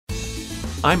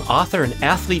I'm author and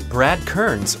athlete Brad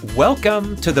Kearns.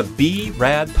 Welcome to the Be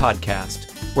Rad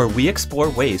podcast, where we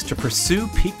explore ways to pursue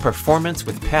peak performance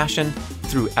with passion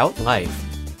throughout life.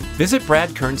 Visit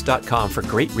bradkearns.com for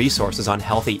great resources on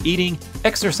healthy eating,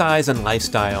 exercise, and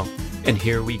lifestyle. And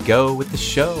here we go with the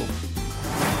show.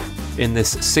 In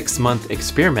this 6-month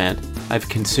experiment, I've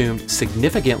consumed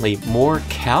significantly more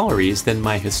calories than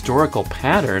my historical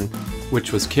pattern,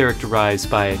 which was characterized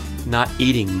by not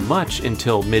eating much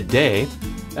until midday.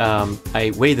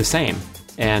 I weigh the same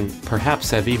and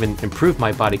perhaps have even improved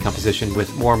my body composition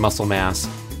with more muscle mass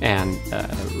and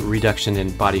reduction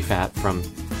in body fat from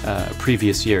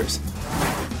previous years.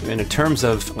 In terms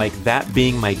of like that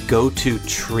being my go-to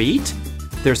treat,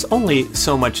 there's only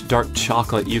so much dark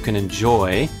chocolate you can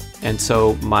enjoy, and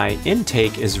so my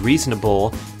intake is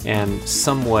reasonable and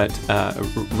somewhat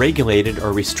regulated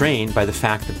or restrained by the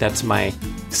fact that that's my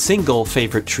single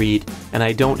favorite treat, and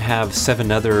I don't have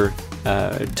 7 other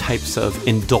types of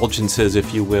indulgences,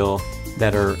 if you will,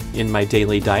 that are in my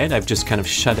daily diet. I've just kind of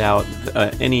shut out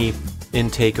any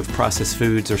intake of processed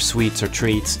foods or sweets or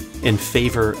treats in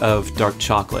favor of dark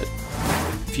chocolate.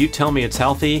 If you tell me it's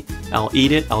healthy, I'll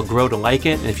eat it, I'll grow to like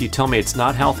it, and if you tell me it's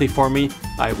not healthy for me,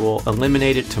 I will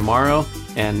eliminate it tomorrow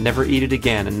and never eat it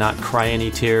again and not cry any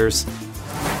tears.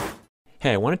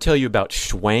 Hey, I want to tell you about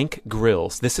Schwank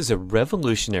Grills. This is a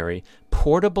revolutionary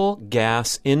portable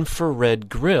gas infrared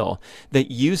grill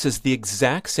that uses the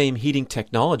exact same heating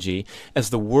technology as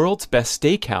the world's best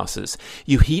steakhouses.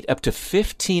 You heat up to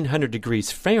 1,500 degrees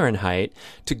Fahrenheit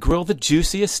to grill the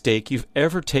juiciest steak you've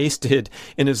ever tasted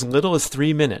in as little as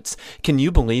 3 minutes. Can you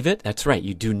believe it? That's right.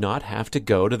 You do not have to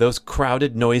go to those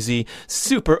crowded, noisy,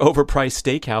 super overpriced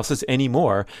steakhouses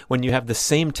anymore when you have the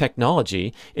same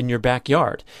technology in your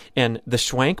backyard. And the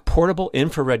Schwank portable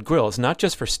infrared grill is not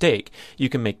just for steak. You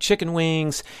can make chicken wings,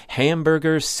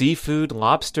 hamburgers, seafood,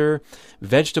 lobster,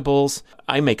 vegetables.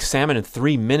 I make salmon in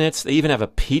 3 minutes. They even have a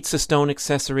pizza stone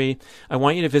accessory. I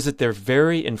want you to visit their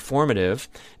very informative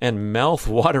and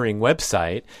mouth-watering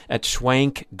website at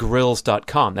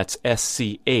schwankgrills.com. That's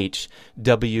SCHWANK.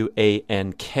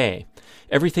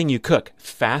 Everything you cook,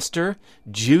 faster,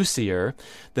 juicier.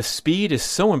 The speed is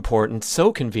so important,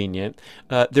 so convenient.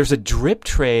 There's a drip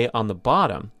tray on the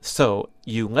bottom, so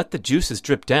you let the juices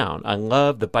drip down. I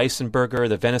love the bison burger,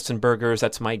 the venison burgers.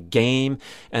 That's my game.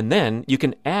 And then you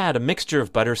can add a mixture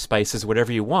of butter, spices,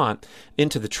 whatever you want,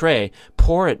 into the tray.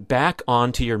 Pour it back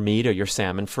onto your meat or your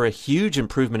salmon for a huge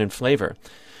improvement in flavor.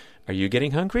 Are you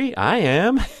getting hungry? I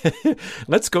am.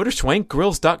 Let's go to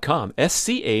schwankgrills.com,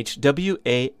 SCHWANK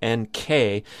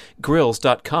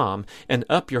grills.com, and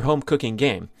up your home cooking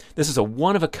game. This is a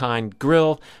one-of-a-kind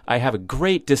grill. I have a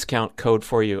great discount code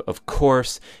for you, of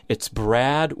course. It's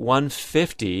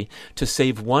BRAD150 to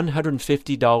save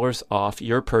 $150 off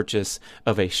your purchase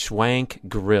of a Schwank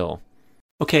grill.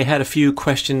 Okay, I had a few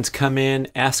questions come in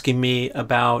asking me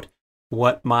about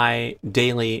what my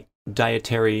daily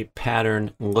dietary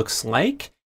pattern looks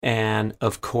like, and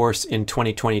of course in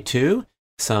 2022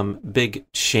 some big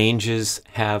changes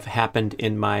have happened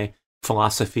in my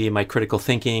philosophy, my critical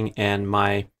thinking, and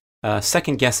my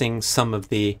second guessing some of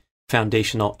the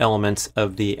foundational elements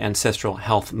of the ancestral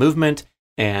health movement,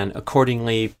 and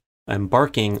accordingly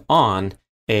embarking on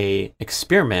a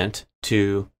experiment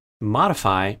to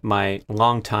modify my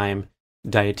longtime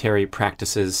dietary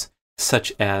practices,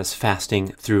 such as fasting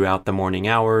throughout the morning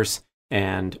hours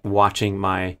and watching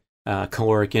my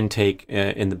caloric intake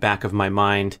in the back of my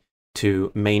mind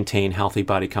to maintain healthy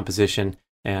body composition.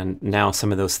 And now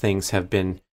some of those things have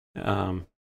been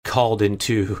called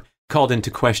into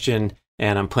question,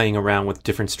 and I'm playing around with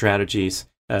different strategies.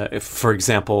 For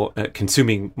example,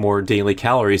 consuming more daily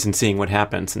calories and seeing what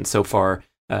happens. And so far,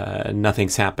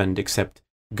 nothing's happened except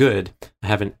good. I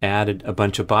haven't added a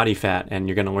bunch of body fat, and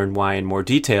you're going to learn why in more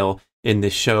detail in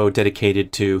this show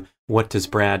dedicated to what does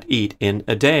Brad eat in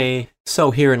a day.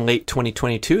 So here in late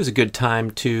 2022 is a good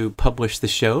time to publish the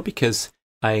show because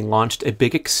I launched a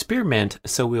big experiment.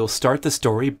 So we'll start the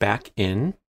story back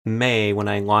in May when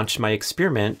I launched my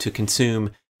experiment to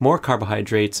consume more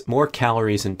carbohydrates, more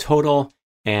calories in total,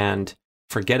 and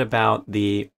forget about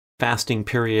the fasting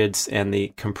periods and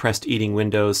the compressed eating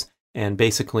windows, and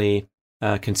basically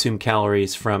consume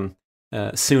calories from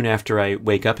soon after I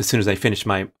wake up, as soon as I finish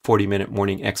my 40-minute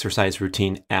morning exercise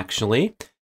routine, actually,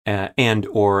 and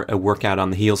or a workout on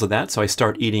the heels of that. So I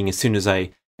start eating as soon as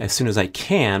I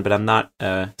can, but I'm not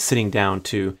sitting down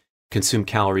to consume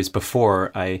calories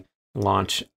before I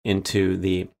launch into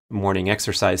the morning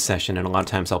exercise session. And a lot of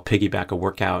times I'll piggyback a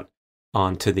workout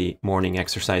onto the morning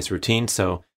exercise routine.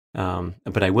 So,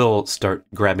 but I will start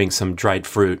grabbing some dried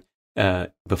fruit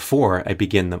before I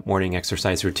begin the morning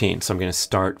exercise routine. So I'm going to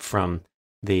start from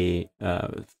the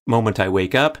moment I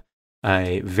wake up.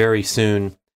 I very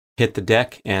soon hit the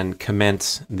deck and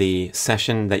commence the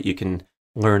session that you can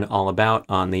learn all about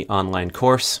on the online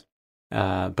course.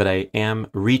 But I am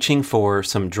reaching for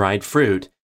some dried fruit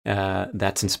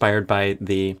that's inspired by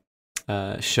the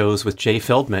shows with Jay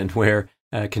Feldman, where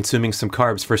consuming some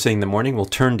carbs first thing in the morning will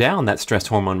turn down that stress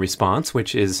hormone response,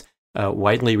 which is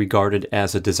widely regarded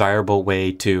as a desirable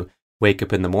way to wake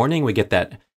up in the morning. We get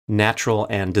that natural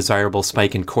and desirable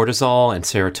spike in cortisol and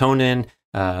serotonin,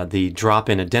 the drop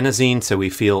in adenosine, so we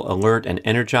feel alert and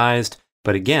energized.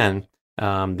 But again,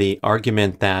 the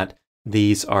argument that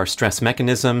these are stress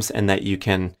mechanisms and that you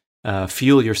can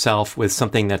fuel yourself with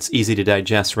something that's easy to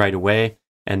digest right away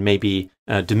and maybe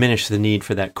diminish the need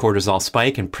for that cortisol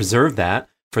spike and preserve that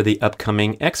for the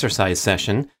upcoming exercise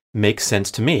session makes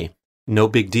sense to me. No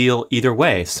big deal either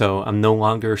way. So I'm no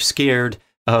longer scared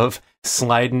of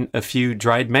sliding a few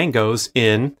dried mangoes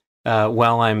in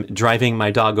while I'm driving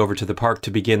my dog over to the park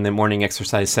to begin the morning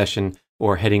exercise session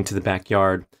or heading to the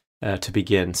backyard to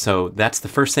begin. So that's the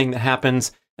first thing that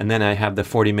happens. And then I have the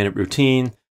 40-minute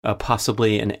routine,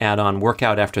 possibly an add-on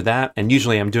workout after that. And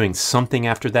usually I'm doing something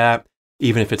after that.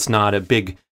 Even if it's not a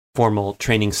big formal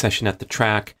training session at the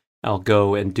track, I'll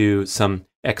go and do some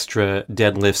extra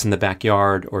deadlifts in the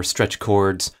backyard or stretch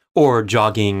cords or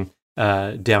jogging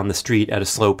down the street at a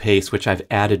slow pace, which I've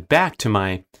added back to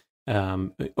my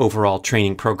overall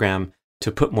training program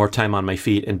to put more time on my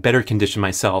feet and better condition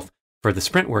myself for the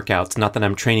sprint workouts. Not that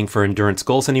I'm training for endurance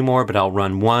goals anymore, but I'll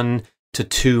run 1 to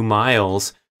 2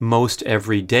 miles most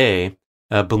every day,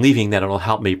 believing that it'll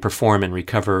help me perform and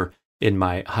recover in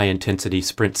my high-intensity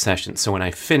sprint session. So when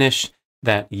I finish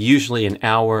that usually an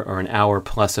hour or an hour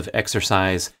plus of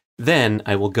exercise, then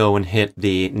I will go and hit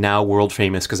the now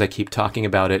world-famous, because I keep talking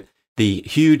about it, the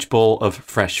huge bowl of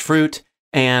fresh fruit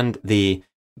and the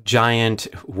giant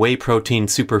whey protein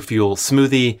super fuel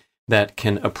smoothie that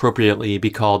can appropriately be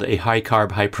called a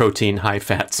high-carb, high-protein,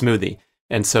 high-fat smoothie.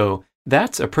 And so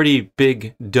that's a pretty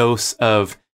big dose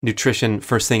of nutrition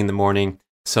first thing in the morning.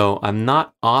 So I'm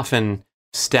not often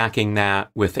stacking that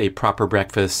with a proper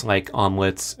breakfast like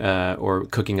omelets or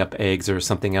cooking up eggs or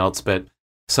something else. But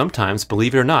sometimes,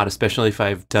 believe it or not, especially if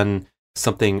I've done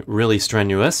something really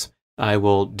strenuous, I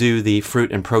will do the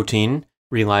fruit and protein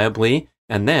reliably.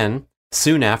 And then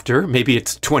soon after, maybe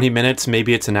it's 20 minutes,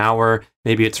 maybe it's an hour,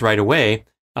 maybe it's right away,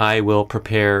 I will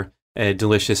prepare a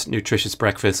delicious, nutritious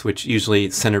breakfast, which usually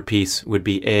centerpiece would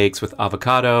be eggs with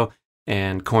avocado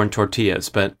and corn tortillas.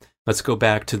 But let's go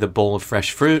back to the bowl of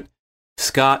fresh fruit.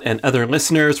 Scott and other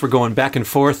listeners, we're going back and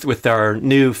forth with our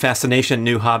new fascination,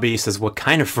 new hobby. He says, what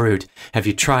kind of fruit? Have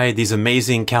you tried these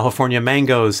amazing California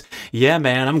mangoes? Yeah,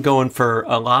 man, I'm going for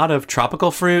a lot of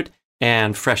tropical fruit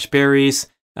and fresh berries,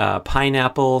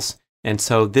 pineapples. And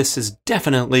so this is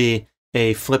definitely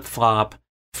a flip-flop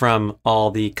from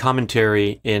all the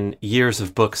commentary in years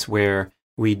of books where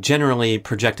we generally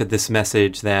projected this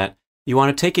message that you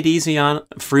want to take it easy on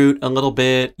fruit a little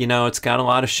bit. You know, it's got a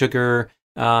lot of sugar.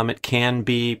 It can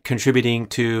be contributing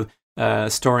to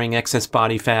storing excess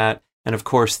body fat. And of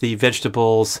course, the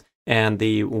vegetables and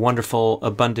the wonderful,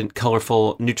 abundant,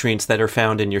 colorful nutrients that are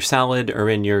found in your salad or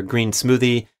in your green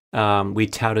smoothie. We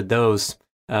touted those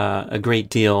a great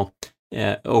deal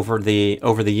over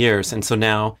the years. And so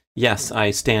now, yes,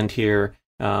 I stand here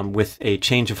with a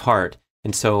change of heart.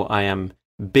 And so I am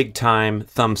big time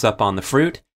thumbs up on the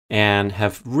fruit and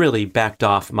have really backed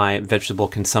off my vegetable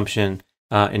consumption,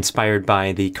 inspired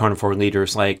by the carnivore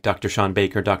leaders like Dr. Shawn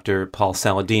Baker, Dr. Paul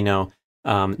Saladino.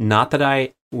 Not that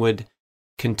I would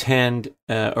contend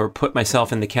or put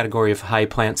myself in the category of high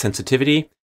plant sensitivity,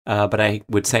 but I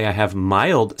would say I have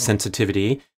mild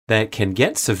sensitivity that can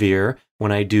get severe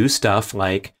when I do stuff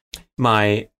like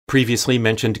my previously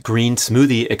mentioned green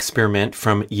smoothie experiment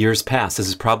from years past. This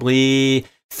is probably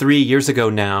 3 years ago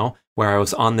now, where I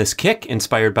was on this kick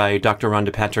inspired by Dr.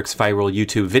 Rhonda Patrick's viral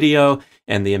YouTube video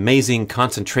and the amazing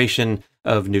concentration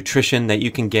of nutrition that you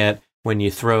can get when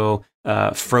you throw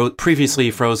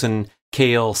previously frozen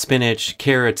kale, spinach,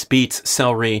 carrots, beets,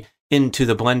 celery into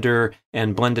the blender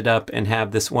and blend it up and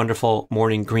have this wonderful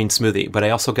morning green smoothie. But I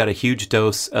also got a huge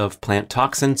dose of plant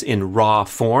toxins in raw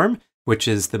form, which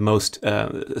is the most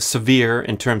severe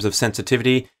in terms of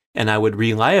sensitivity. And I would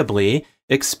reliably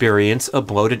experience a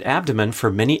bloated abdomen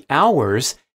for many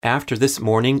hours after this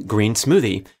morning green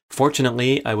smoothie.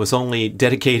 Fortunately, I was only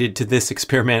dedicated to this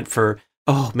experiment for,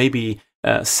 maybe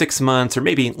 6 months or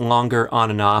maybe longer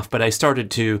on and off. But I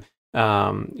started to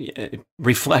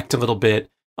reflect a little bit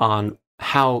on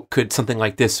how could something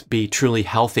like this be truly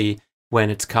healthy when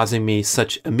it's causing me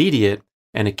such immediate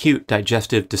and acute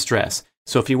digestive distress.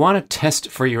 So if you want to test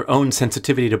for your own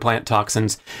sensitivity to plant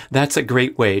toxins, that's a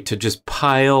great way to just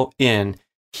pile in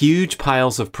huge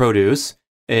piles of produce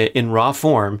in raw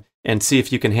form and see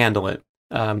if you can handle it.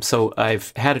 So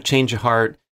I've had a change of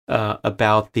heart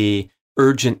about the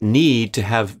urgent need to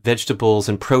have vegetables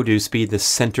and produce be the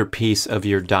centerpiece of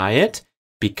your diet,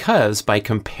 because by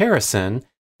comparison,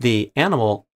 the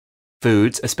animal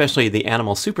foods, especially the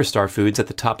animal superstar foods at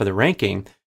the top of the ranking,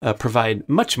 provide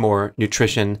much more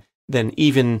nutrition than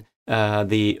even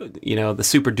the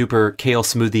super duper kale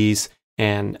smoothies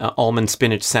and almond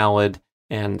spinach salad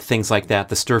and things like that.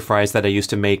 The stir fries that I used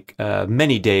to make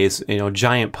many days,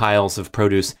 giant piles of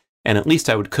produce, and at least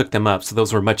I would cook them up. So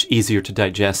those were much easier to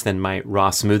digest than my raw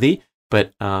smoothie.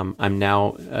 But I'm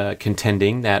now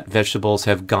contending that vegetables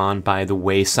have gone by the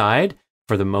wayside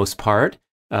for the most part.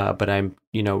 But I'm,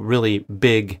 really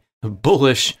big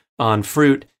bullish on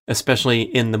fruit, especially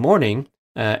in the morning,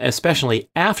 especially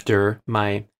after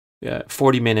my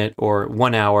 40-minute or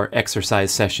 1-hour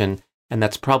exercise session. And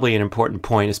that's probably an important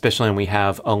point, especially when we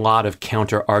have a lot of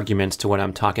counter arguments to what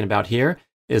I'm talking about here,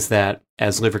 is that,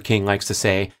 as Liver King likes to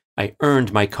say, I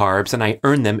earned my carbs, and I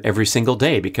earn them every single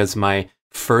day because my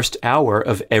first hour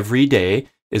of every day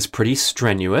is pretty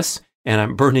strenuous, and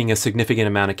I'm burning a significant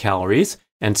amount of calories.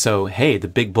 And so, hey, the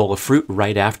big bowl of fruit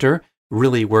right after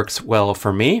really works well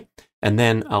for me. And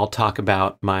then I'll talk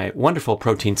about my wonderful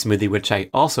protein smoothie, which I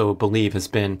also believe has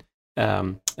been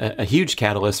a huge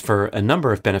catalyst for a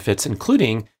number of benefits,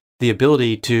 including the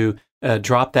ability to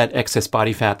drop that excess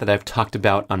body fat that I've talked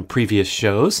about on previous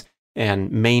shows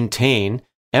and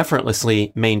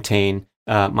effortlessly maintain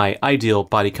my ideal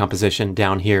body composition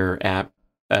down here at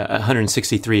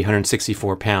 163,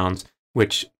 164 pounds,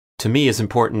 which to me is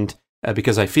important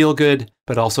because I feel good,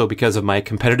 but also because of my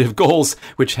competitive goals,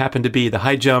 which happen to be the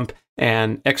high jump,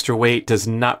 and extra weight does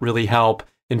not really help.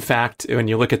 In fact, when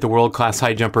you look at the world-class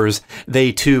high jumpers,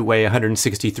 they too weigh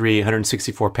 163,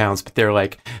 164 pounds, but they're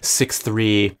like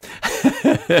 6'3",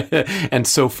 and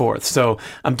so forth. So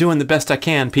I'm doing the best I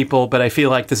can, people, but I feel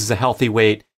like this is a healthy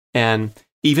weight. And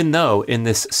even though in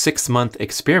this 6-month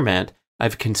experiment,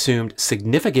 I've consumed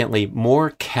significantly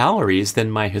more calories than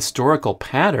my historical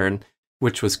pattern,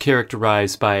 which was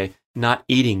characterized by not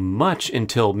eating much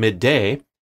until midday,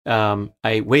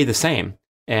 I weigh the same,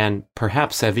 and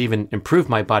perhaps have even improved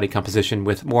my body composition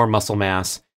with more muscle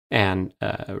mass and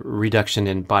reduction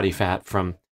in body fat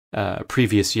from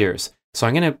previous years. So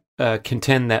I'm going to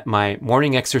contend that my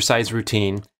morning exercise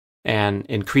routine and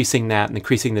increasing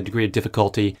the degree of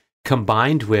difficulty,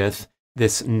 combined with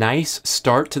this nice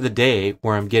start to the day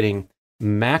where I'm getting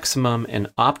maximum and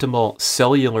optimal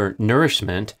cellular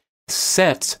nourishment,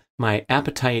 sets my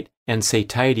appetite and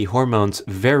satiety hormones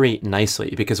very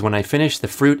nicely, because when I finish the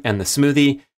fruit and the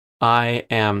smoothie, I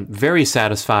am very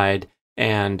satisfied,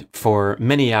 and for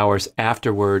many hours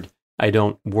afterward, I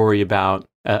don't worry about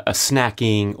a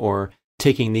snacking or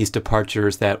taking these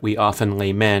departures that we often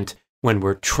lament when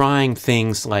we're trying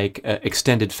things like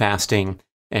extended fasting.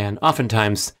 And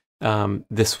oftentimes,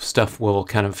 this stuff will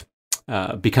kind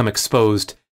of become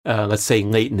exposed, let's say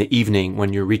late in the evening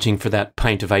when you're reaching for that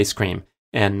pint of ice cream.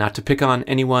 And not to pick on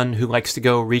anyone who likes to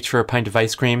go reach for a pint of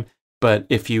ice cream, but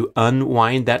if you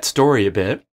unwind that story a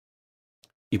bit,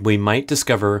 we might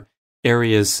discover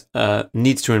needs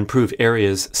to improve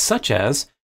areas such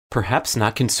as perhaps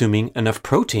not consuming enough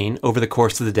protein over the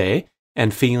course of the day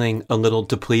and feeling a little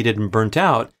depleted and burnt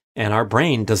out. And our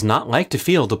brain does not like to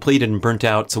feel depleted and burnt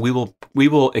out, so we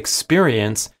will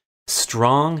experience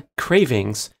strong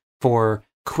cravings for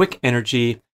quick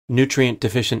energy, nutrient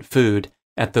deficient food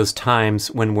at those times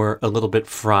when we're a little bit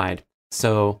fried.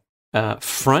 So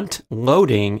front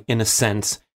loading, in a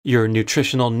sense, your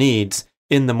nutritional needs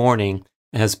in the morning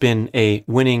has been a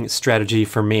winning strategy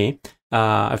for me.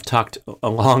 I've talked a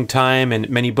long time in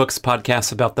many books,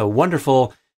 podcasts about the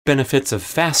wonderful benefits of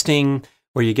fasting,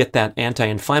 where you get that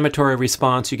anti-inflammatory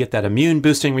response, you get that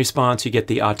immune-boosting response, you get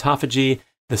the autophagy,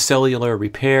 the cellular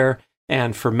repair.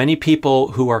 And for many people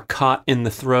who are caught in the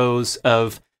throes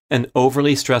of an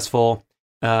overly stressful,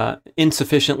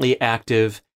 insufficiently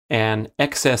active, and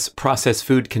excess processed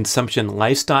food consumption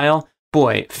lifestyle,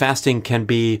 boy, fasting can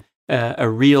be a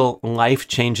real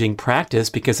life-changing practice,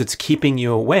 because it's keeping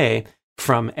you away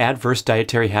from adverse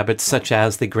dietary habits such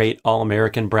as the great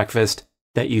all-American breakfast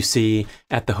that you see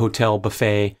at the hotel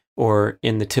buffet, or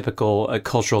in the typical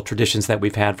cultural traditions that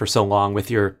we've had for so long,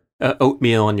 with your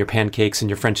oatmeal and your pancakes and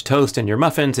your French toast and your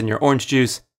muffins and your orange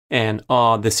juice, and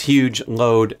this huge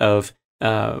load of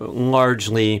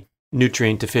largely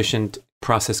nutrient-deficient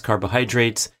processed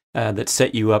carbohydrates that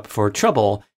set you up for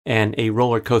trouble and a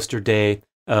roller coaster day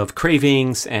of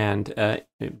cravings and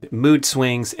mood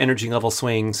swings, energy level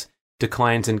swings,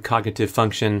 declines in cognitive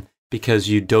function because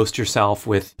you dosed yourself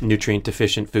with nutrient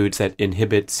deficient foods that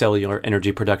inhibit cellular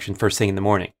energy production first thing in the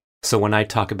morning. So when I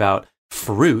talk about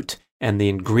fruit and the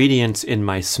ingredients in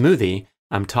my smoothie,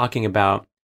 I'm talking about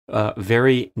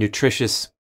very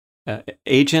nutritious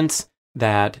agents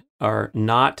that are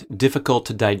not difficult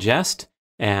to digest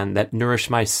and that nourish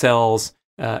my cells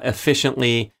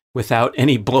efficiently without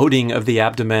any bloating of the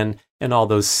abdomen and all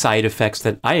those side effects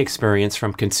that I experience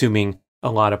from consuming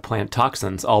a lot of plant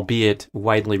toxins, albeit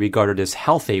widely regarded as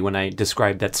healthy when I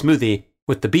describe that smoothie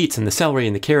with the beets and the celery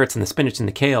and the carrots and the spinach and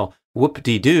the kale.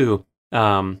 Whoop-de-doo,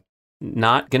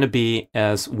 not going to be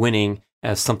as winning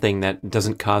as something that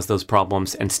doesn't cause those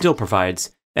problems and still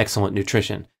provides excellent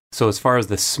nutrition. So as far as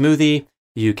the smoothie,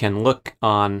 you can look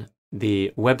on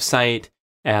the website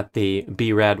at the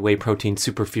BRAD Whey Protein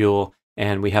Superfuel,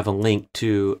 and we have a link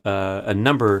to a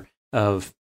number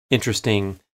of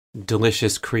interesting,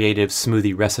 delicious, creative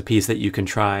smoothie recipes that you can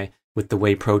try with the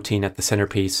whey protein at the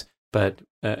centerpiece. But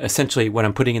essentially what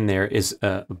I'm putting in there is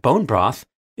bone broth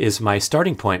is my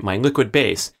starting point, my liquid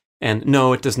base. And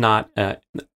no, it does not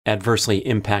adversely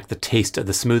impact the taste of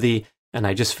the smoothie. And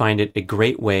I just find it a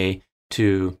great way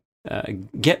to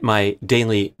get my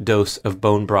daily dose of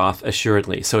bone broth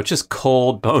assuredly. So it's just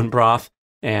cold bone broth,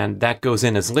 and that goes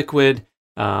in as liquid.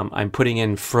 I'm putting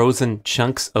in frozen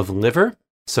chunks of liver,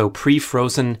 so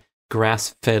pre-frozen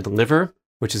grass-fed liver,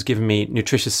 which is giving me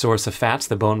nutritious source of fats,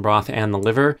 the bone broth and the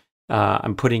liver.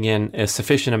 I'm putting in a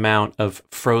sufficient amount of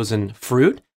frozen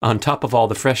fruit on top of all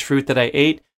the fresh fruit that I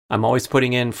ate. I'm always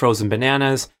putting in frozen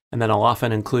bananas, and then I'll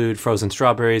often include frozen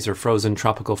strawberries or frozen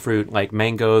tropical fruit like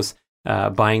mangoes,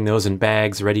 buying those in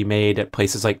bags ready-made at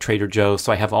places like Trader Joe's.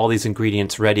 So I have all these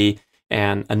ingredients ready.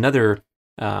 And another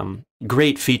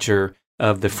great feature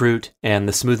of the fruit and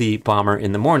the smoothie bomber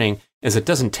in the morning is it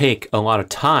doesn't take a lot of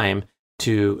time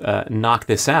to knock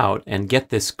this out and get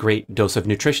this great dose of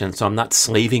nutrition. So I'm not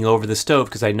slaving over the stove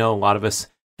because I know a lot of us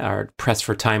are pressed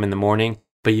for time in the morning,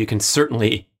 but you can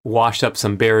certainly wash up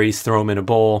some berries, throw them in a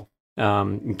bowl,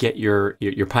 get your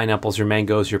pineapples, your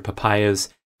mangoes, your papayas.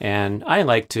 And I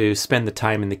like to spend the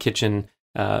time in the kitchen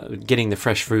getting the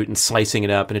fresh fruit and slicing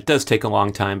it up. And it does take a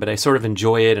long time, but I sort of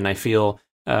enjoy it, and I feel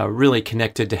really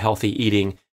connected to healthy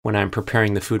eating when I'm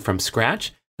preparing the food from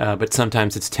scratch. But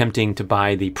sometimes it's tempting to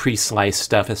buy the pre-sliced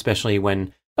stuff, especially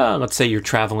when, let's say, you're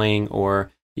traveling or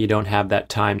you don't have that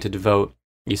time to devote.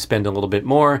 You spend a little bit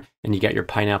more, and you get your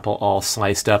pineapple all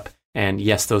sliced up. And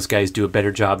yes, those guys do a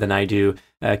better job than I do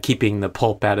keeping the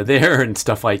pulp out of there and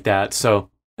stuff like that. So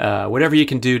whatever you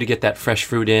can do to get that fresh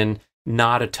fruit in,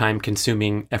 not a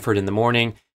time-consuming effort in the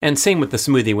morning. And same with the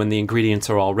smoothie when the ingredients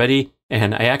are all ready.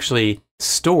 And I actually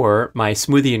store my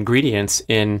smoothie ingredients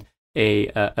in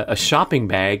a shopping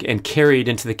bag and carry it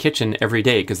into the kitchen every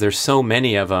day because there's so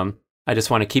many of them. I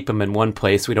just want to keep them in one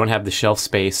place. We don't have the shelf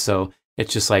space, so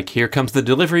it's just like, here comes the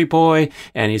delivery boy,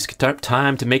 and he's got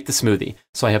time to make the smoothie.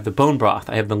 So I have the bone broth,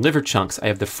 I have the liver chunks, I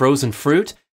have the frozen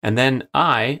fruit, and then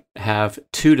I have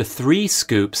 2 to 3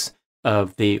 scoops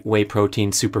of the whey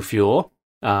protein superfuel.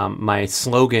 My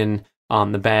slogan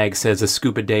on the bag says, "A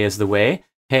scoop a day is the way."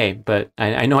 Hey, but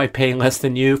I know I pay less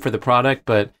than you for the product,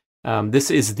 but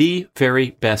this is the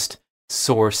very best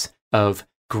source of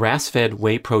grass-fed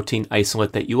whey protein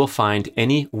isolate that you will find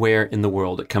anywhere in the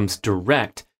world. It comes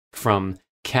direct from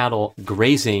cattle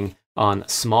grazing on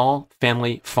small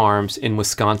family farms in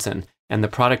Wisconsin. And the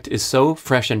product is so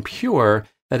fresh and pure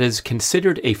that it is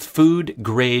considered a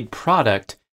food-grade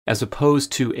product as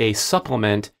opposed to a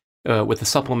supplement with a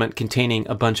supplement containing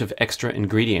a bunch of extra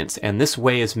ingredients. And this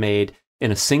whey is made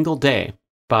in a single day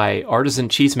by artisan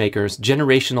cheesemakers,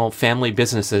 generational family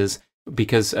businesses,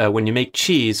 because when you make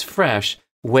cheese fresh,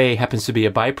 whey happens to be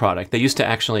a byproduct. They used to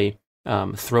actually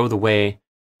throw the whey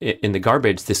in the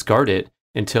garbage, discard it,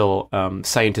 until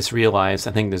scientists realized,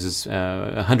 I think this is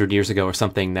 100 years ago or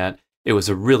something, that it was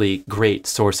a really great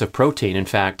source of protein. In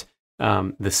fact,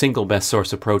 the single best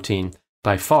source of protein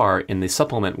by far in the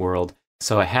supplement world.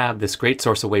 So I have this great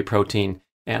source of whey protein,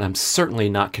 and I'm certainly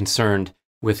not concerned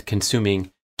with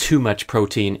consuming too much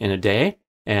protein in a day.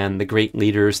 And the great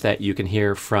leaders that you can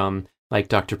hear from, like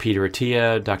Dr. Peter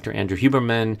Attia, Dr. Andrew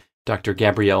Huberman, Dr.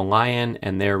 Gabrielle Lyon,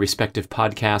 and their respective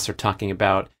podcasts are talking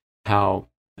about how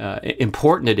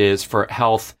important it is for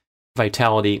health,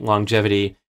 vitality,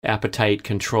 longevity, appetite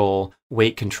control,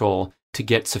 weight control, to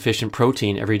get sufficient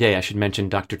protein every day. I should mention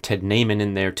Dr. Ted Naiman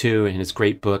in there too, in his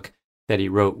great book that he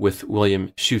wrote with William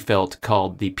Shufelt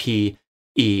called the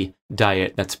PE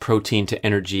diet. That's protein to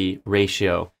energy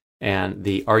ratio. And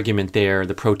the argument there,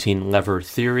 the protein lever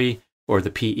theory, or the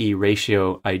PE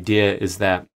ratio idea is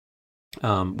that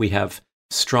we have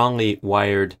strongly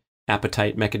wired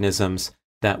appetite mechanisms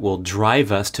that will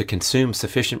drive us to consume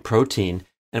sufficient protein,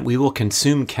 and we will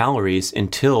consume calories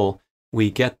until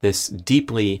we get this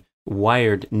deeply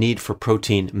wired need for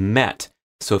protein met.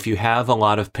 So if you have a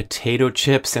lot of potato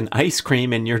chips and ice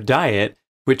cream in your diet,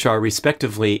 which are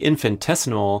respectively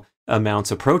infinitesimal amounts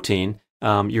of protein,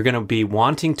 you're going to be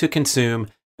wanting to consume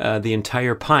the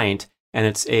entire pint, and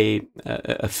it's a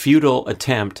futile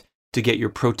attempt to get your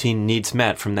protein needs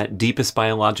met from that deepest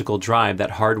biological drive,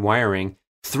 that hard wiring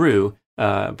through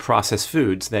processed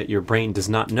foods that your brain does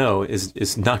not know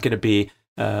is not going to be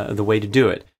the way to do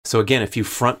it. So again, if you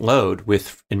front load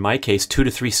with, in my case, 2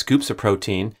 to 3 scoops of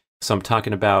protein, so I'm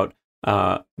talking about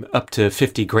up to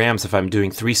 50 grams if I'm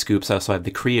doing 3 scoops. I also have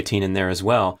the creatine in there as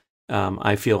well.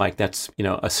 I feel like that's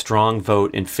a strong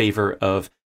vote in favor of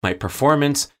my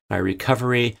performance, my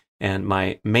recovery, and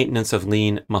my maintenance of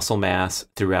lean muscle mass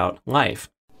throughout life.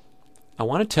 I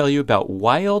want to tell you about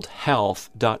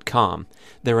wildhealth.com.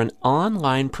 They're an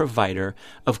online provider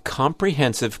of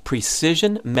comprehensive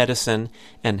precision medicine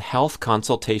and health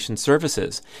consultation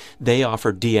services. They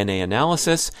offer DNA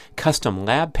analysis, custom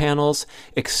lab panels,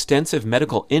 extensive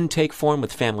medical intake form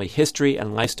with family history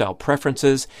and lifestyle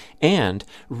preferences, and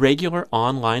regular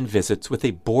online visits with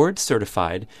a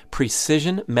board-certified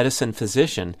precision medicine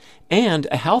physician and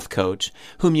a health coach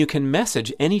whom you can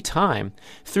message anytime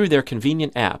through their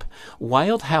convenient app.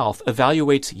 Wild Health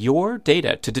evaluates your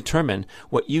data to determine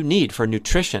what you need for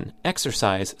nutrition,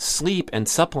 exercise, sleep, and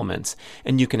supplements,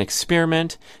 and you can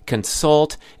experiment,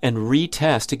 consult, and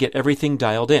retest to get everything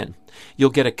dialed in. You'll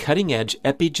get a cutting-edge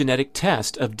epigenetic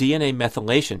test of DNA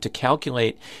methylation to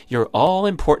calculate your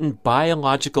all-important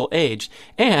biological age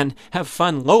and have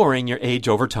fun lowering your age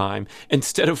over time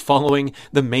instead of following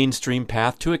the mainstream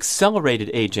path to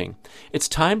accelerated aging. It's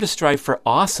time to strive for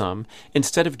awesome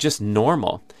instead of just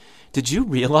normal. Did you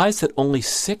realize that only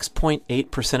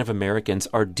 6.8% of Americans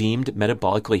are deemed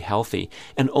metabolically healthy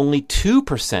and only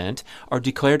 2% are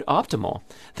declared optimal?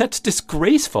 That's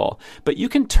disgraceful, but you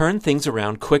can turn things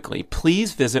around quickly.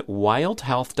 Please visit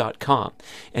wildhealth.com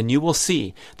and you will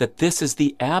see that this is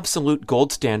the absolute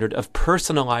gold standard of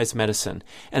personalized medicine,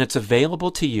 and it's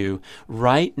available to you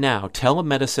right now.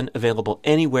 Telemedicine available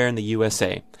anywhere in the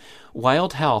USA.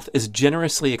 Wild Health is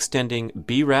generously extending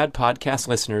BRAD podcast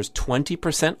listeners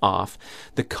 20% off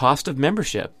the cost of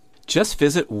membership. Just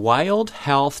visit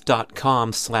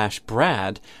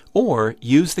wildhealth.com/Brad or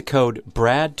use the code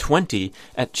BRAD20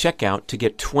 at checkout to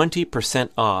get 20%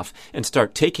 off and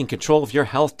start taking control of your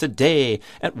health today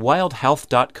at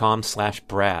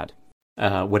wildhealth.com/Brad.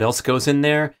 What else goes in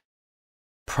there?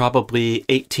 Probably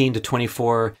 18 to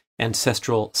 24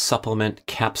 ancestral supplement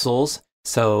capsules.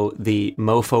 So the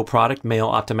MOFO product, male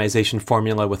optimization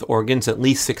formula with organs, at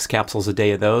least 6 capsules a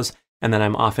day of those. And then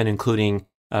I'm often including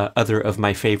other of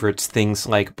my favorites, things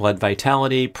like blood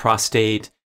vitality,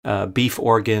 prostate, beef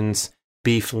organs,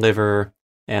 beef liver,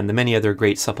 and the many other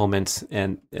great supplements.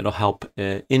 And it'll help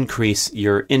increase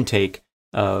your intake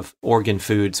of organ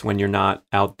foods when you're not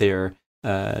out there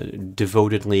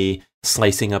devotedly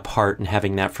slicing up heart and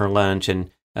having that for lunch and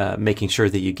making sure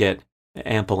that you get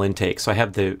ample intake. So I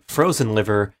have the frozen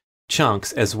liver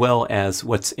chunks as well as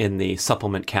what's in the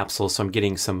supplement capsules. So I'm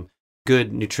getting some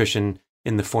good nutrition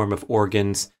in the form of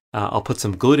organs. I'll put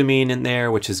some glutamine in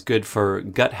there, which is good for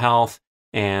gut health.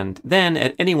 And then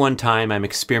at any one time, I'm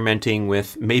experimenting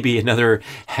with maybe another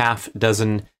half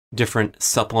dozen different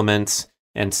supplements.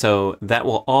 And so that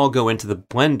will all go into the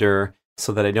blender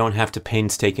so that I don't have to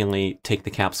painstakingly take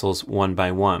the capsules one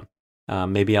by one.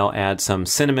 Maybe I'll add some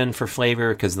cinnamon for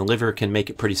flavor because the liver can make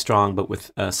it pretty strong, but with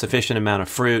a sufficient amount of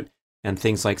fruit and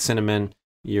things like cinnamon,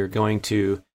 you're going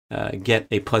to get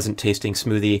a pleasant tasting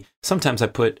smoothie. Sometimes I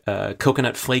put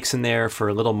coconut flakes in there for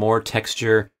a little more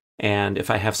texture. And if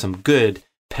I have some good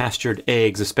pastured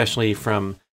eggs, especially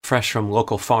fresh from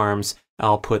local farms,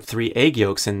 I'll put 3 egg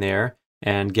yolks in there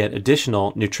and get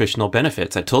additional nutritional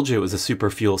benefits. I told you it was a super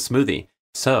fuel smoothie.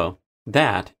 So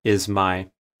that is my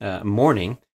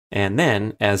morning. And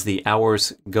then as the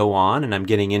hours go on and I'm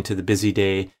getting into the busy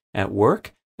day at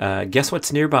work, guess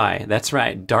what's nearby? That's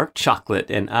right, dark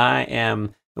chocolate. And I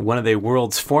am one of the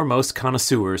world's foremost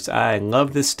connoisseurs. I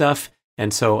love this stuff.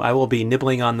 And so I will be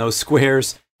nibbling on those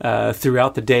squares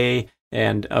throughout the day.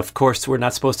 And of course, we're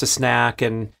not supposed to snack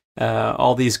and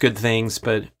all these good things.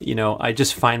 But, I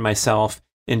just find myself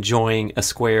enjoying a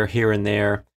square here and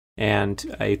there.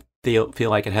 And I feel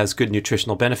like it has good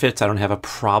nutritional benefits. I don't have a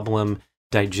problem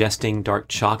digesting dark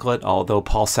chocolate, although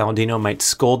Paul Saladino might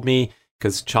scold me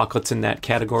because chocolate's in that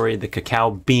category. The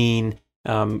cacao bean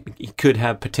could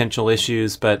have potential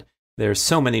issues, but There's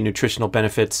so many nutritional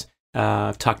benefits.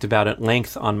 I've talked about at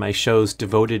length on my shows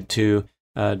devoted to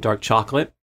dark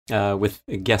chocolate with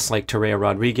guests like Terea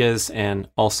Rodriguez and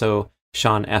also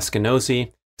Sean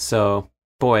Askinosie. So,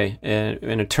 boy,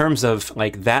 in terms of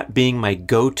like that being my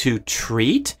go-to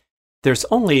treat, there's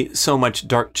only so much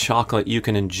dark chocolate you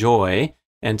can enjoy.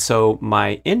 And so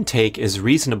my intake is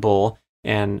reasonable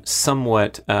and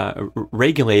somewhat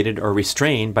regulated or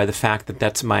restrained by the fact that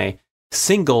that's my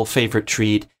single favorite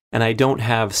treat, and I don't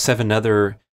have 7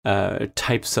 other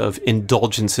types of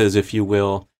indulgences, if you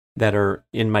will, that are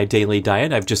in my daily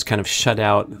diet. I've just kind of shut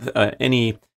out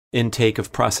any intake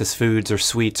of processed foods or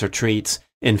sweets or treats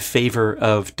in favor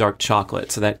of dark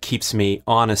chocolate. So that keeps me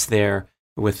honest there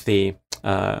with the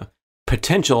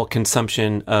potential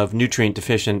consumption of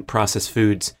nutrient-deficient processed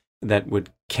foods that would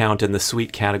count in the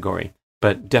sweet category.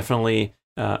 But definitely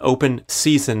open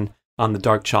season on the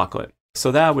dark chocolate.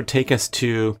 So that would take us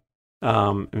to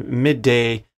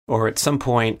midday, or at some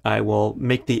point I will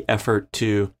make the effort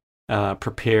to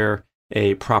prepare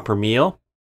a proper meal.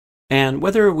 And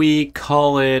whether we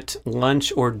call it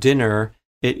lunch or dinner,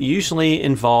 it usually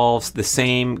involves the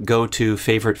same go-to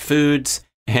favorite foods,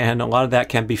 and a lot of that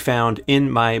can be found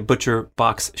in my Butcher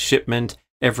Box shipment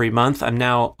every month. I'm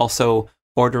now also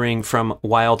ordering from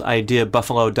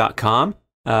wildideabuffalo.com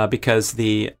because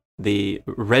the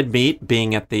red meat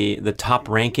being at the top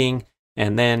ranking,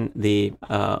 and then the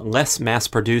less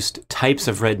mass-produced types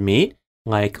of red meat,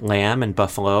 like lamb and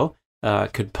buffalo,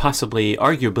 could possibly,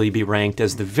 arguably be ranked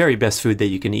as the very best food that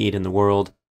you can eat in the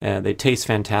world. They taste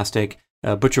fantastic.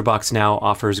 Butcher Box now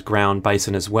offers ground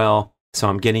bison as well. So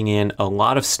I'm getting in a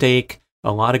lot of steak,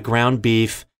 a lot of ground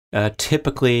beef.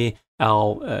 Typically,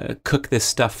 I'll cook this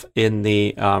stuff in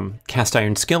the cast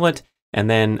iron skillet, and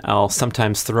then I'll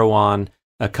sometimes throw on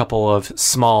a couple of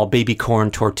small baby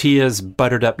corn tortillas,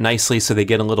 buttered up nicely so they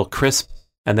get a little crisp,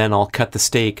 and then I'll cut the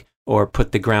steak or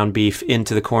put the ground beef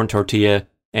into the corn tortilla.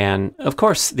 And of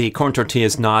course, the corn tortilla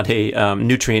is not a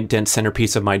nutrient-dense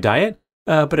centerpiece of my diet,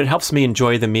 but it helps me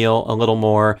enjoy the meal a little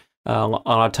more. A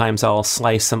lot of times I'll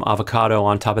slice some avocado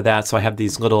on top of that, so I have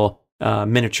these little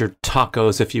miniature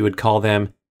tacos, if you would call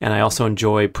them. And I also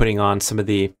enjoy putting on some of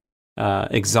the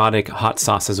exotic hot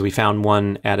sauces. We found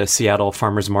one at a Seattle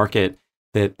farmer's market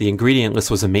that the ingredient list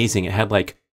was amazing. It had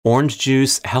like orange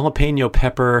juice, jalapeno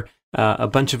pepper, a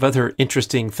bunch of other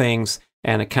interesting things,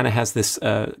 and it kind of has this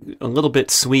a little bit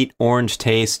sweet orange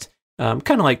taste, kind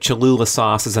of like Cholula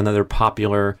sauce is another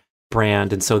popular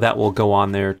brand, and so that will go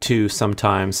on there too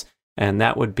sometimes. And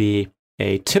that would be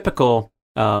a typical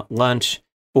lunch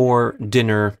or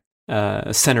dinner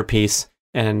centerpiece.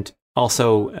 And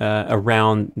also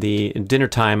around the dinner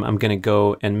time, I'm going to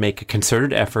go and make a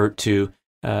concerted effort to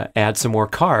add some more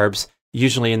carbs,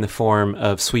 usually in the form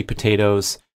of sweet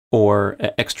potatoes or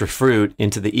extra fruit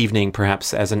into the evening,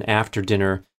 perhaps as an after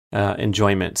dinner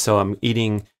enjoyment. So I'm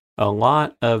eating a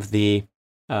lot of the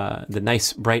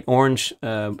nice bright orange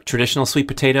traditional sweet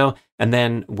potato, and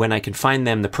then when I can find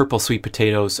them, the purple sweet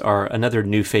potatoes are another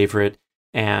new favorite.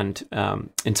 And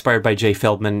inspired by Jay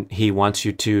Feldman, he wants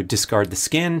you to discard the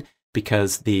skin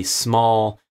because the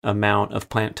small amount of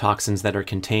plant toxins that are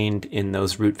contained in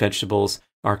those root vegetables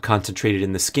are concentrated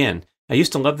in the skin. I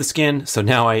used to love the skin, so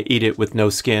now I eat it with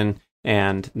no skin,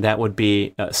 and that would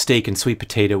be steak and sweet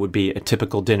potato would be a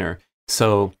typical dinner.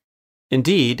 So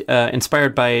indeed,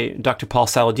 inspired by Dr. Paul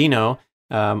Saladino,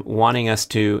 wanting us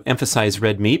to emphasize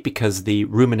red meat because the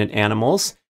ruminant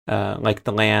animals, like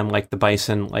the lamb, like the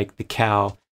bison, like the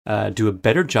cow, do a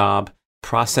better job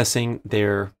processing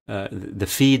their the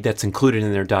feed that's included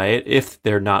in their diet if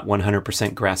they're not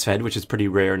 100% grass-fed, which is pretty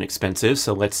rare and expensive.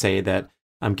 So let's say that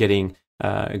I'm getting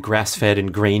grass-fed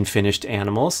and grain-finished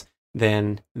animals,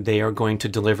 then they are going to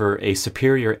deliver a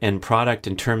superior end product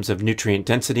in terms of nutrient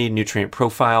density, nutrient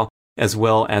profile, as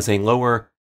well as a lower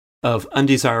of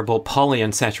undesirable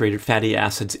polyunsaturated fatty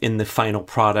acids in the final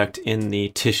product in the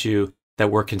tissue that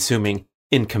we're consuming,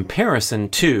 in comparison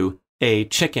to a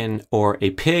chicken or a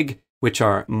pig, which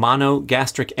are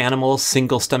monogastric animals,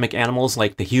 single stomach animals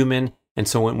like the human. And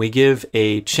so when we give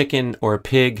a chicken or a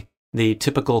pig the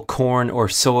typical corn or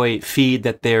soy feed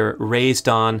that they're raised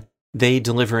on, they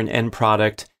deliver an end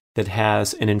product that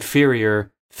has an inferior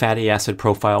fatty acid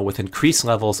profile with increased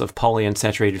levels of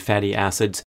polyunsaturated fatty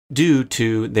acids due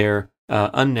to their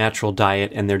unnatural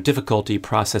diet and their difficulty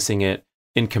processing it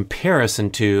in comparison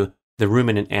to the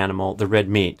ruminant animal, the red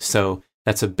meat. So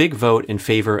that's a big vote in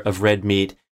favor of red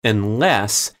meat,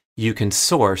 unless you can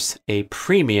source a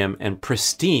premium and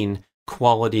pristine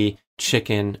quality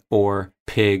chicken or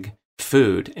pig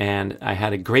food. And I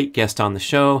had a great guest on the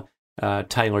show,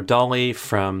 Tyler Dolly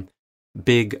from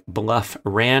Big Bluff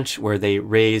Ranch, where they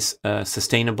raise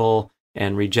sustainable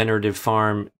and regenerative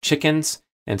farm chickens.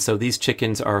 And so these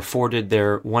chickens are afforded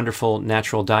their wonderful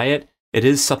natural diet. It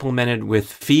is supplemented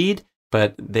with feed,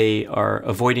 but they are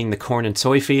avoiding the corn and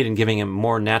soy feed and giving them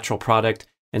more natural product.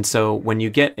 And so when you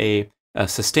get a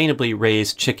sustainably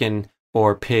raised chicken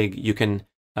or pig, you can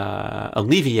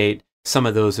alleviate some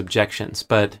of those objections.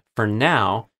 But for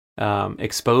now,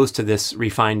 exposed to this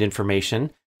refined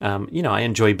information, I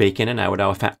enjoy bacon, and I would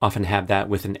often have that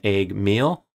with an egg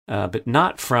meal, but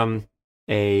not from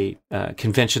a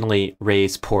conventionally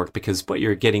raised pork, because what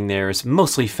you're getting there is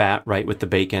mostly fat, right, with the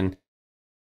bacon.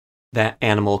 That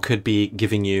animal could be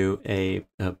giving you a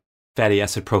fatty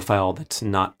acid profile that's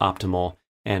not optimal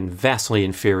and vastly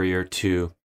inferior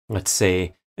to, let's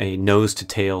say, a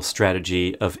nose-to-tail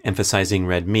strategy of emphasizing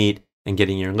red meat and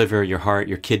getting your liver, your heart,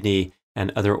 your kidney,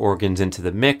 and other organs into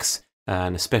the mix.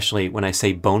 And especially when I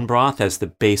say bone broth as the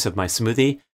base of my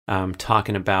smoothie, I'm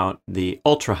talking about the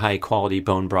ultra-high quality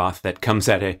bone broth that comes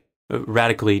at a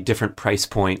radically different price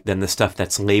point than the stuff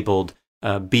that's labeled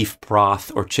beef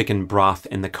broth or chicken broth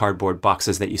in the cardboard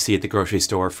boxes that you see at the grocery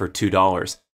store for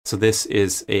 $2. So this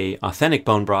is a authentic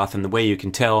bone broth, and the way you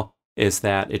can tell is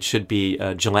that it should be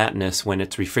gelatinous when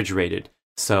it's refrigerated.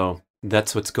 So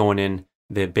that's what's going in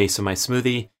the base of my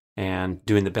smoothie, and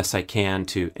doing the best I can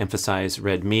to emphasize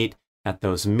red meat at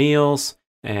those meals.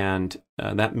 And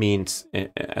that means,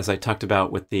 as I talked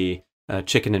about with the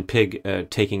chicken and pig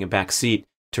taking a back seat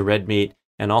to red meat,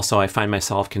 and also I find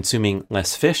myself consuming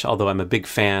less fish, although I'm a big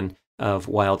fan of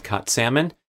wild-caught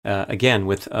salmon. Again,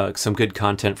 with some good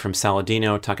content from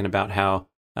Saladino, talking about how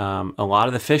a lot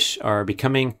of the fish are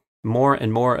becoming more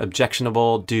and more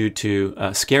objectionable due to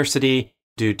scarcity,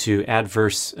 due to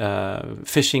adverse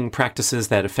fishing practices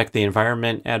that affect the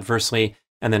environment adversely,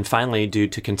 and then finally due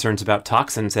to concerns about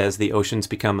toxins as the oceans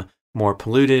become more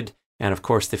polluted. And of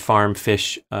course, the farm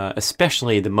fish,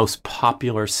 especially the most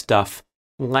popular stuff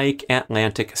like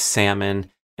Atlantic salmon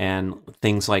and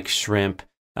things like shrimp,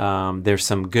 there's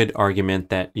some good argument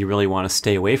that you really want to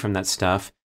stay away from that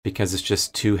stuff because it's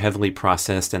just too heavily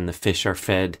processed, and the fish are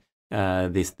fed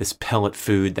this pellet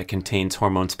food that contains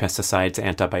hormones, pesticides,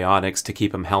 antibiotics to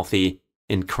keep them healthy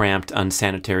in cramped,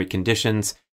 unsanitary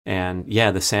conditions. And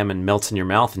yeah, the salmon melts in your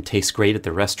mouth and tastes great at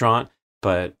the restaurant,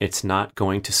 but it's not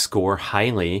going to score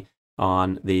highly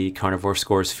on the Carnivore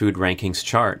Scores food rankings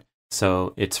chart.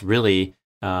 So it's really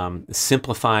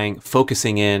simplifying,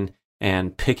 focusing in,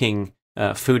 and picking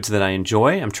foods that I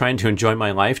enjoy. I'm trying to enjoy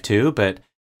my life too, but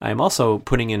I'm also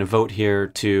putting in a vote here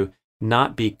to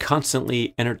not be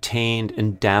constantly entertained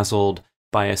and dazzled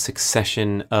by a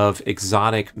succession of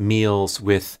exotic meals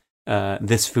with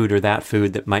this food or that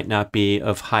food that might not be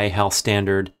of high health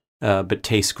standard, but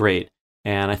tastes great.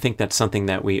 And I think that's something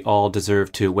that we all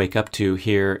deserve to wake up to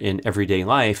here in everyday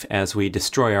life as we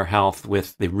destroy our health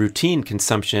with the routine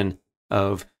consumption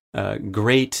of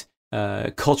great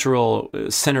cultural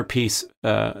centerpiece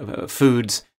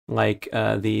foods like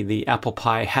the apple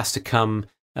pie has to come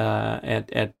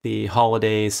at the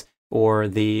holidays, or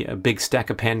the big stack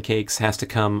of pancakes has to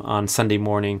come on Sunday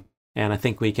morning. And I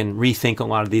think we can rethink a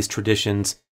lot of these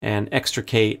traditions and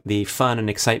extricate the fun and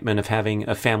excitement of having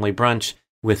a family brunch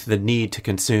with the need to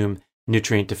consume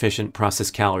nutrient-deficient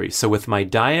processed calories. So with my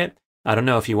diet, I don't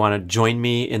know if you want to join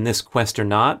me in this quest or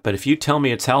not, but if you tell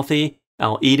me it's healthy,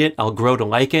 I'll eat it, I'll grow to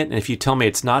like it. And if you tell me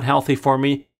it's not healthy for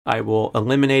me, I will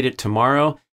eliminate it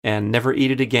tomorrow and never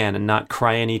eat it again and not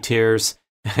cry any tears.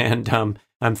 And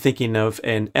I'm thinking of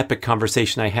an epic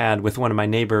conversation I had with one of my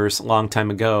neighbors a long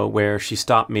time ago where she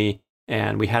stopped me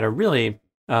and we had a really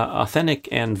authentic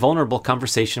and vulnerable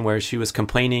conversation where she was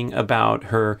complaining about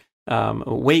her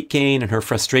weight gain and her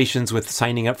frustrations with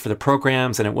signing up for the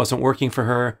programs, and it wasn't working for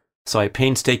her. So I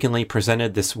painstakingly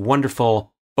presented this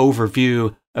wonderful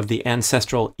overview of the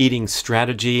ancestral eating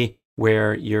strategy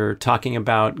where you're talking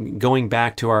about going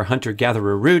back to our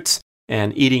hunter-gatherer roots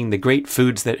and eating the great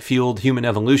foods that fueled human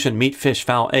evolution: meat, fish,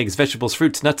 fowl, eggs, vegetables,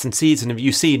 fruits, nuts, and seeds. And if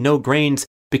you see no grains,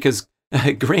 because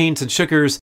grains and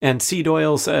sugars and seed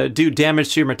oils do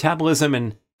damage to your metabolism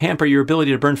and hamper your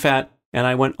ability to burn fat. And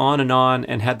I went on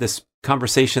and had this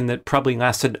conversation that probably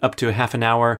lasted up to a half an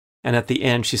hour. And at the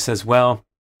end, she says, well,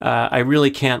 I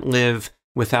really can't live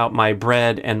without my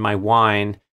bread and my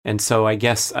wine. And so I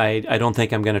guess I don't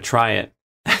think I'm going to try it.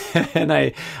 And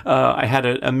I had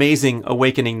an amazing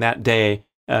awakening that day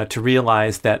to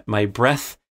realize that my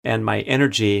breath and my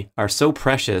energy are so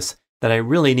precious that I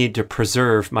really need to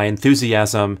preserve my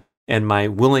enthusiasm and my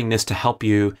willingness to help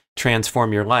you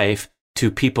transform your life to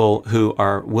people who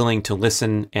are willing to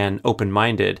listen and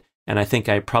open-minded. And I think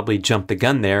I probably jumped the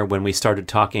gun there when we started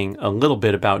talking a little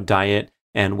bit about diet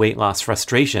and weight loss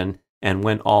frustration and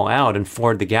went all out and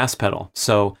floored the gas pedal.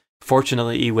 So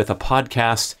fortunately, with a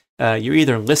podcast, you're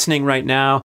either listening right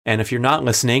now, and if you're not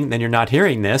listening, then you're not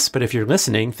hearing this. But if you're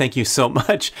listening, thank you so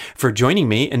much for joining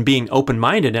me and being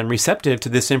open-minded and receptive to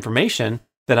this information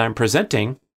that I'm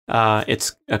presenting.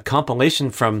 It's a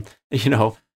compilation from,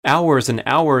 hours and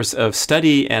hours of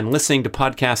study and listening to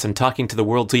podcasts and talking to the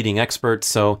world's leading experts.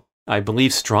 So I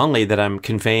believe strongly that I'm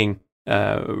conveying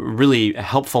really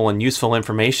helpful and useful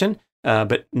information,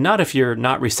 but not if you're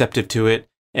not receptive to it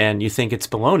and you think it's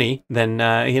baloney, then,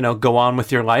 go on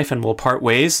with your life and we'll part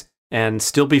ways and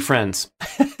still be friends.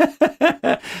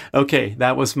 Okay,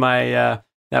 that was my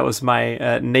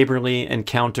neighborly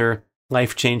encounter,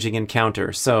 life-changing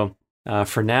encounter. So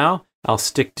for now, I'll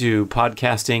stick to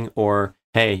podcasting, or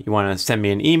hey, you want to send me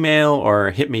an email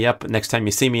or hit me up next time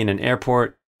you see me in an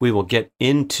airport. We will get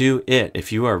into it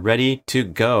if you are ready to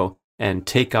go and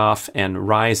take off and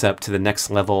rise up to the next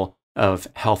level of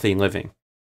healthy living.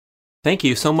 Thank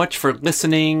you so much for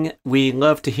listening. We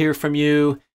love to hear from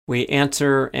you. We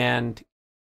answer and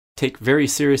take very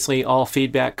seriously all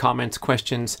feedback, comments,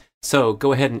 questions. So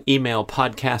go ahead and email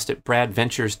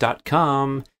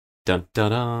podcast@bradventures.com. Dun,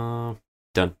 dun, dun,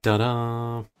 dun, dun,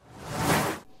 dun.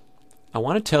 I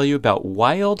want to tell you about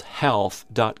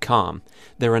wildhealth.com.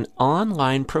 They're an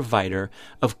online provider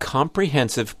of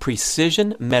comprehensive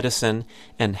precision medicine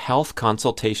and health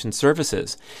consultation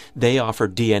services. They offer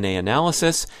DNA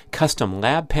analysis, custom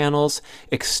lab panels,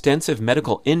 extensive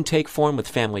medical intake form with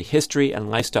family history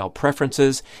and lifestyle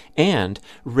preferences, and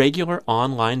regular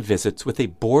online visits with a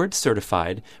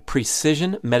board-certified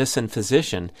precision medicine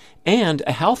physician and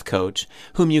a health coach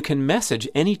whom you can message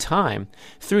anytime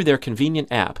through their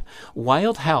convenient app.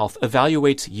 Wild Health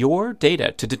evaluates your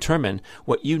data to determine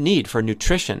what you need for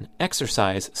nutrition,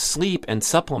 exercise, sleep, and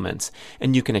supplements,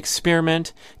 and you can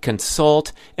experiment,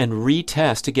 consult, and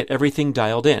retest to get everything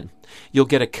dialed in. You'll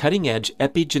get a cutting-edge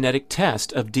epigenetic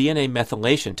test of DNA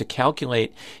methylation to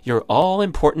calculate your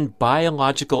all-important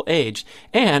biological age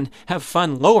and have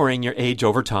fun lowering your age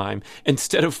over time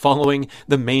instead of following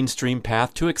the mainstream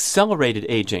path to accelerated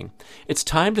aging. It's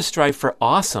time to strive for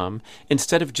awesome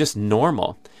instead of just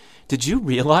normal. Did you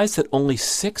realize that only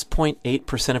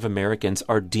 6.8% of Americans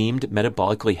are deemed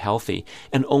metabolically healthy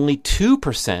and only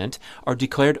 2% are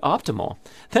declared optimal?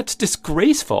 That's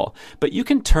disgraceful, but you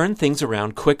can turn things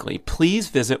around quickly. Please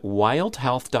visit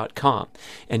wildhealth.com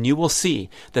and you will see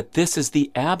that this is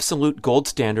the absolute gold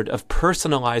standard of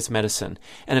personalized medicine,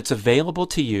 and it's available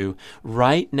to you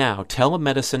right now.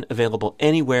 Telemedicine available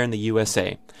anywhere in the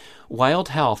USA. Wild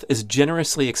Health is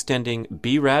generously extending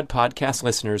B-Rad podcast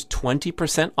listeners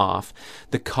 20% off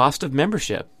the cost of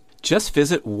membership. Just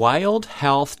visit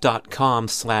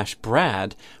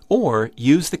wildhealth.com/Brad or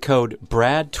use the code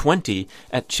BRAD20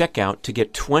 at checkout to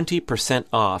get 20%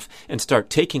 off and start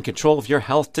taking control of your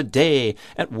health today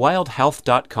at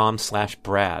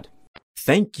wildhealth.com/Brad.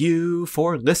 Thank you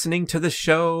for listening to the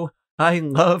show. I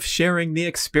love sharing the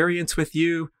experience with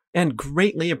you and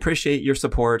greatly appreciate your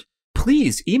support.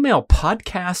 Please email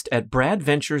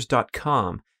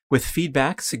podcast@bradventures.com with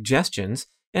feedback, suggestions,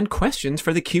 and questions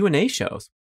for the Q&A shows.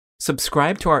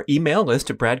 Subscribe to our email list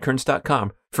at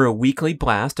bradkearns.com for a weekly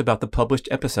blast about the published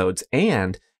episodes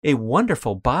and a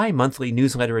wonderful bi-monthly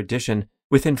newsletter edition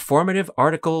with informative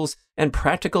articles and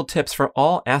practical tips for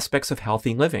all aspects of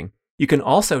healthy living. You can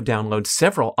also download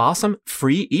several awesome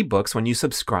free ebooks when you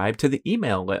subscribe to the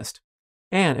email list.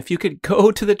 And if you could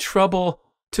go to the trouble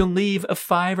to leave a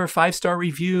 5 or 5-star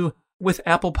review with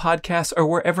Apple Podcasts or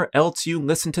wherever else you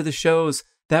listen to the shows,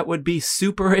 that would be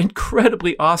super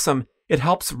incredibly awesome. It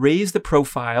helps raise the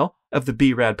profile of the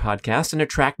B-Rad podcast and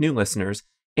attract new listeners.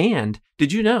 And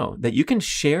did you know that you can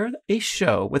share a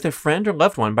show with a friend or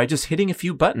loved one by just hitting a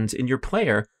few buttons in your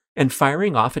player and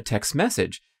firing off a text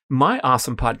message? My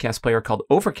awesome podcast player called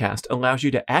Overcast allows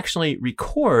you to actually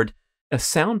record a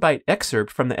soundbite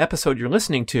excerpt from the episode you're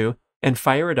listening to and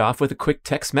fire it off with a quick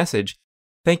text message.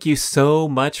 Thank you so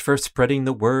much for spreading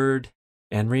the word.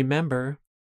 And remember,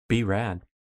 be rad.